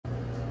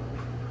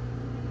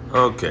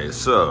Okay,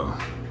 so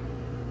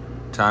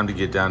time to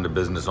get down to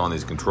business on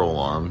these control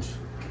arms.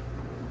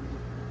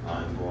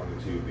 I'm going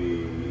to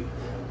be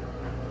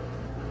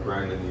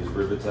grinding these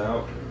rivets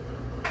out,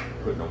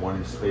 putting a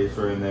 1-inch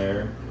spacer in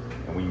there,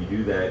 and when you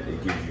do that,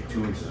 it gives you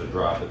 2 inches of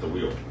drop at the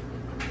wheel.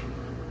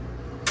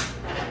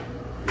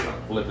 You're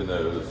not flipping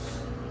those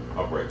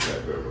uprights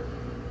back over.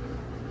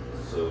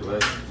 So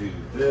let's do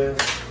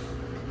this.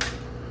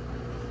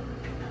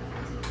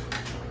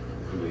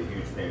 It'll be a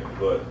huge pain in the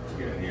butt to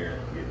get in here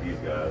and get these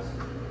guys,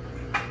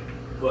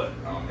 but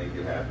I'll make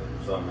it happen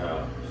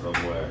somehow, some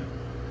way.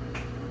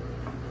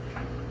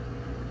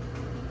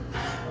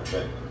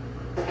 Okay.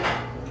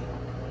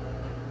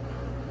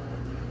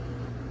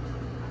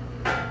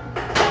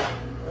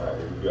 Alright,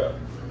 here we go.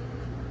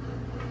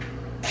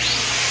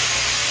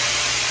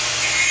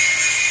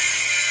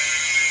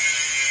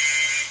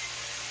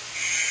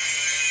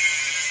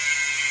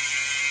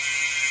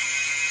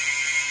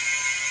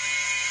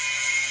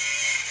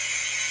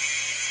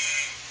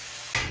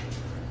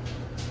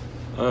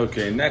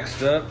 Okay,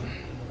 next up,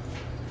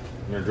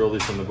 I'm going to drill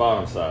these from the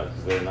bottom side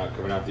because they're not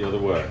coming out the other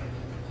way.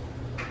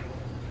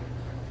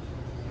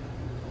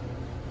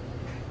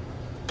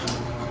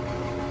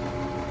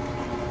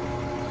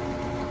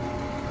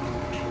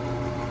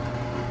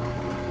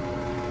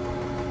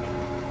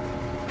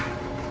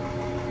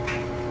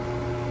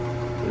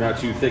 They're not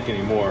too thick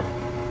anymore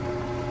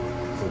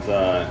since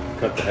I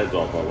cut the heads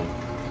off of them.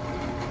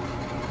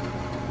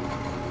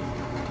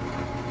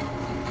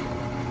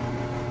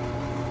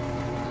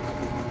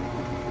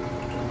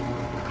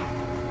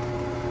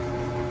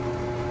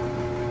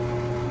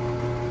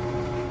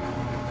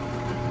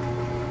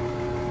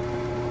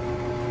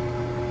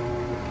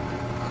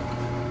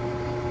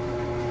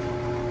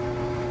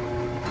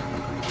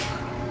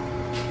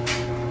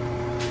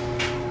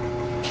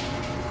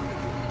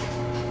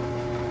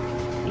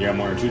 Yeah, I'm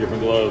wearing 2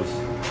 different gloves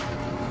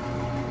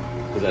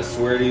because I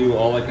swear to you,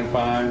 all I can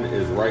find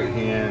is right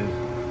hand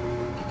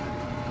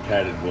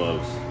padded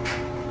gloves.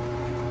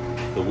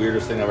 It's the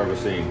weirdest thing I've ever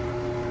seen.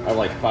 I have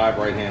like 5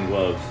 right hand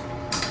gloves.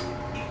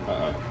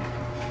 I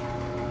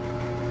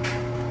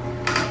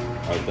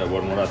hope that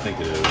wasn't what I think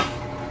it is.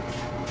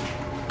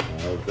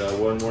 I hope that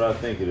wasn't what I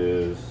think it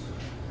is.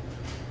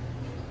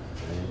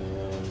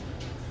 And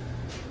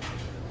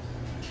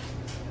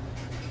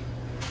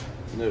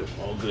nope,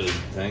 all good.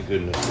 Thank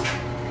goodness.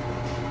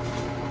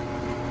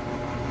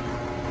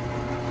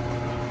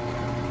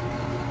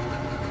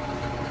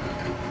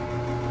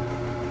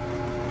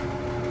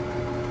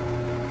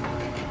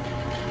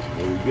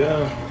 There we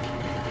go.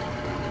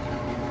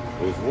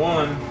 There's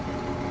one.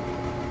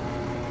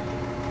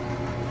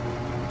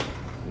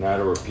 Now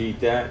to repeat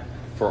that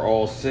for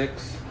all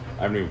 6.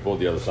 I haven't even pulled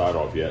the other side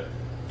off yet.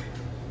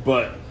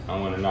 But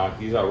I'm going to knock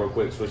these out real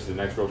quick, switch to the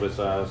next robot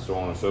size, so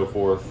on and so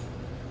forth.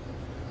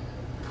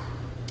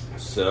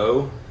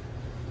 So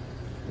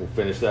we'll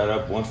finish that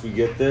up once we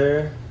get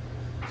there.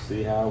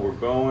 See how we're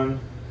going.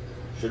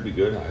 Should be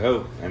good, I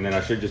hope. And then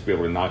I should just be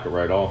able to knock it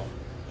right off.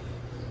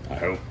 I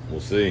hope. We'll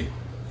see.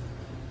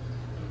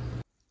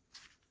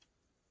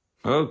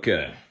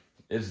 Okay,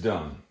 it's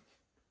done.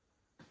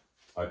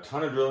 A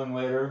ton of drilling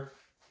later,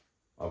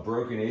 a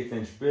broken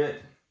 1/8-inch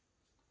bit,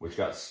 which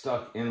got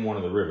stuck in one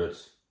of the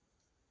rivets,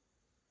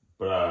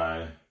 but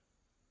I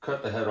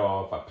cut the head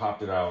off, I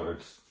popped it out,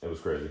 it was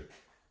crazy.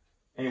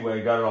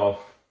 Anyway, got it off.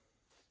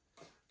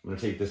 I'm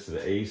gonna take this to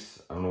the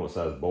Ace. I don't know what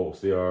size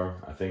bolts they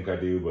are. I think I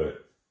do,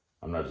 but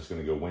I'm not just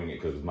gonna go wing it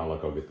because with my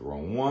luck I'll get the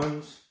wrong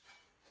ones.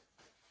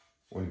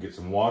 We're gonna get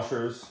some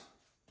washers,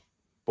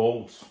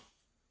 bolts,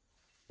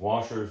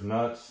 washers,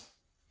 nuts,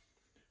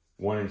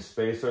 1-inch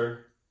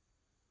spacer,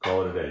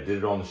 call it a day. Did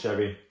it on the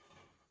Chevy.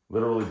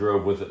 Literally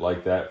drove with it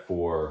like that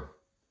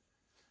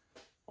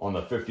on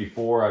the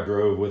 54, I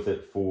drove with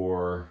it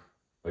for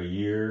a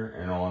year.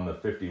 And on the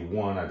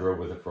 51, I drove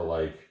with it for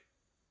like,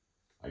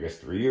 I guess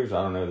 3 years.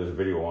 I don't know. There's a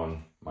video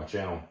on my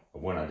channel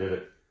of when I did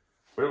it.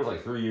 But it was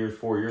like 3 years,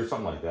 4 years,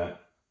 something like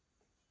that.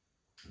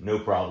 No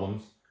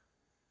problems.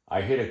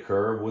 I hit a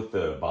curb with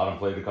the bottom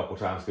plate a couple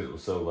times because it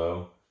was so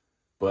low.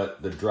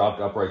 But the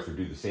dropped uprights would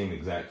do the same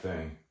exact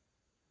thing.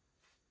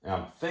 And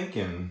I'm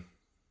thinking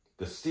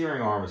the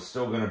steering arm is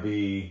still going to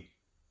be,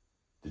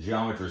 the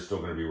geometry is still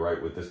going to be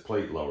right with this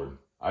plate lowered.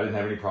 I didn't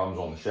have any problems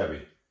on the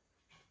Chevy.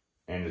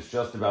 And it's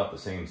just about the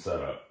same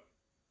setup.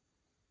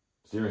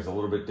 Steering's a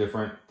little bit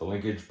different, the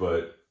linkage,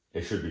 but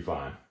it should be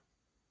fine.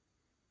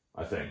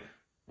 I think.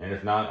 And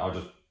if not, I'll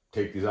just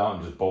take these out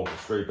and just bolt it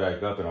straight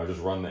back up, and I'll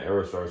just run the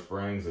Aerostar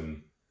springs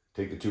and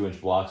take the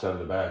 2-inch blocks out of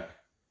the back.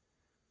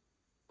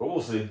 But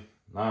we'll see.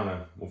 I don't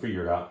know. We'll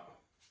figure it out.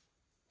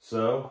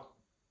 So,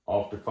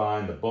 off to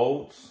find the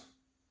bolts.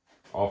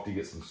 Off to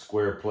get some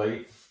square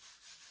plate.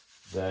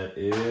 That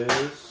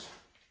is...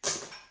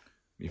 Let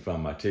me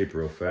find my tape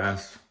real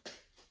fast.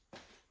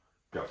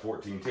 Got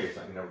 14 tapes.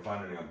 I can never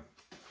find any of them.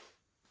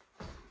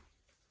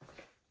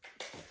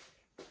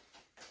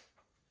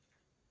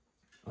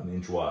 An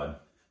inch wide.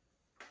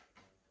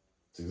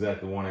 It's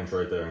exactly 1 inch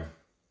right there.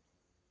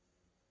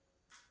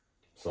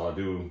 So I'll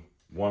do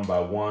 1 by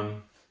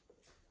 1.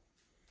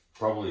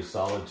 probably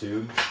solid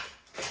tube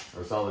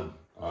or solid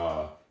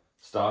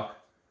stock.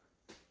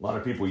 A lot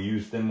of people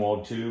use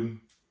thin-walled tube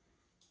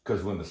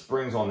because when the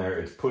spring's on there,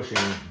 it's pushing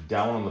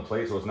down on the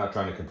plate, so it's not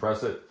trying to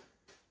compress it.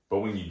 But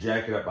when you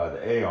jack it up by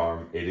the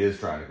A-arm, it is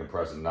trying to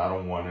compress it. And I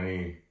don't want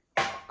any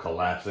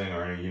collapsing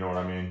or any, you know what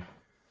I mean?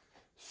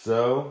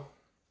 So,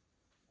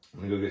 I'm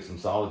gonna go get some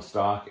solid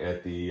stock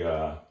at the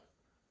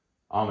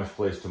Amish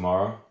place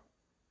tomorrow.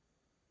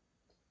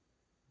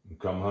 And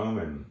come home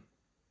and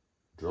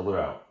drill it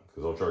out,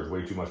 because they'll charge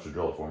way too much to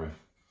drill it for me.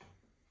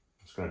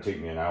 It's gonna take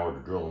me an hour to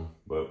drill them,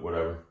 but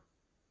whatever.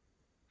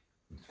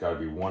 It's gotta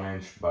be 1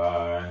 inch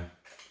by,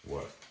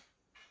 what?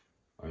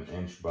 1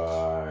 inch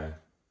by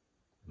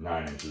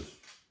 9 inches.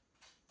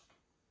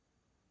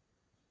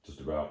 Just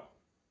about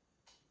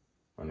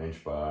 1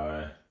 inch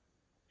by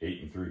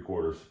 8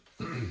 3/4.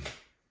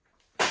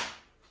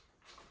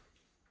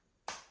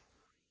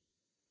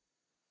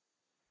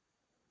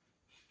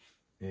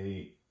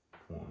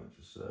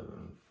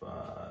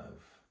 8.75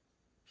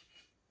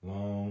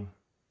 long,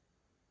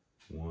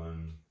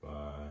 1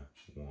 by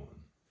 1.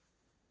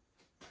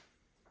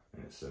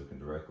 And it's soaking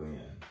directly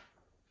in.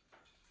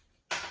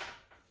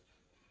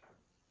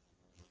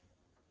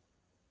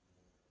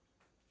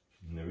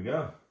 And there we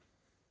go.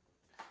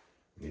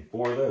 Need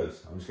 4 of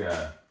those. I'm just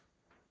gonna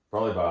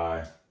probably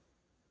buy,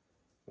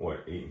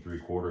 what, 8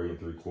 3/4, 8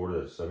 3/4,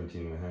 that's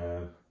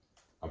 17.5.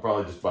 I'll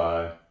probably just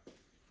buy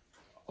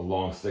a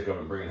long stick of it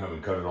and bring it home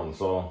and cut it on the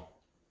saw.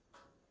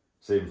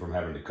 Save it from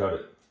having to cut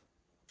it.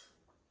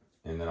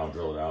 And then I'll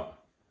drill it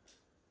out.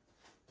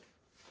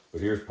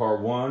 But here's part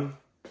 1.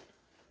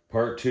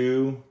 Part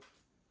 2,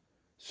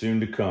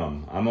 soon to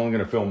come. I'm only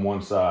gonna film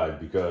one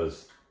side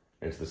because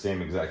it's the same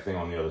exact thing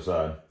on the other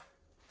side.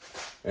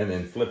 And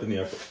then flipping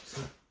the upper,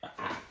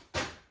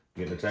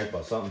 getting attacked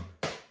by something.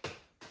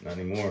 Not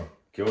anymore,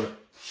 killed it.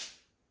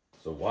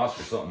 So wasp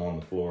or something on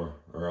the floor,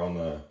 or on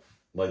the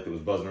light that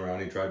was buzzing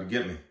around, he tried to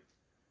get me.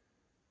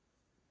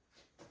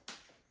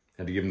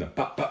 Had to give him the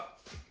pop,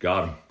 pop.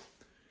 Got him.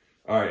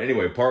 All right,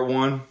 anyway, part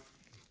 1,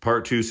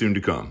 part 2 soon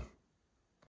to come.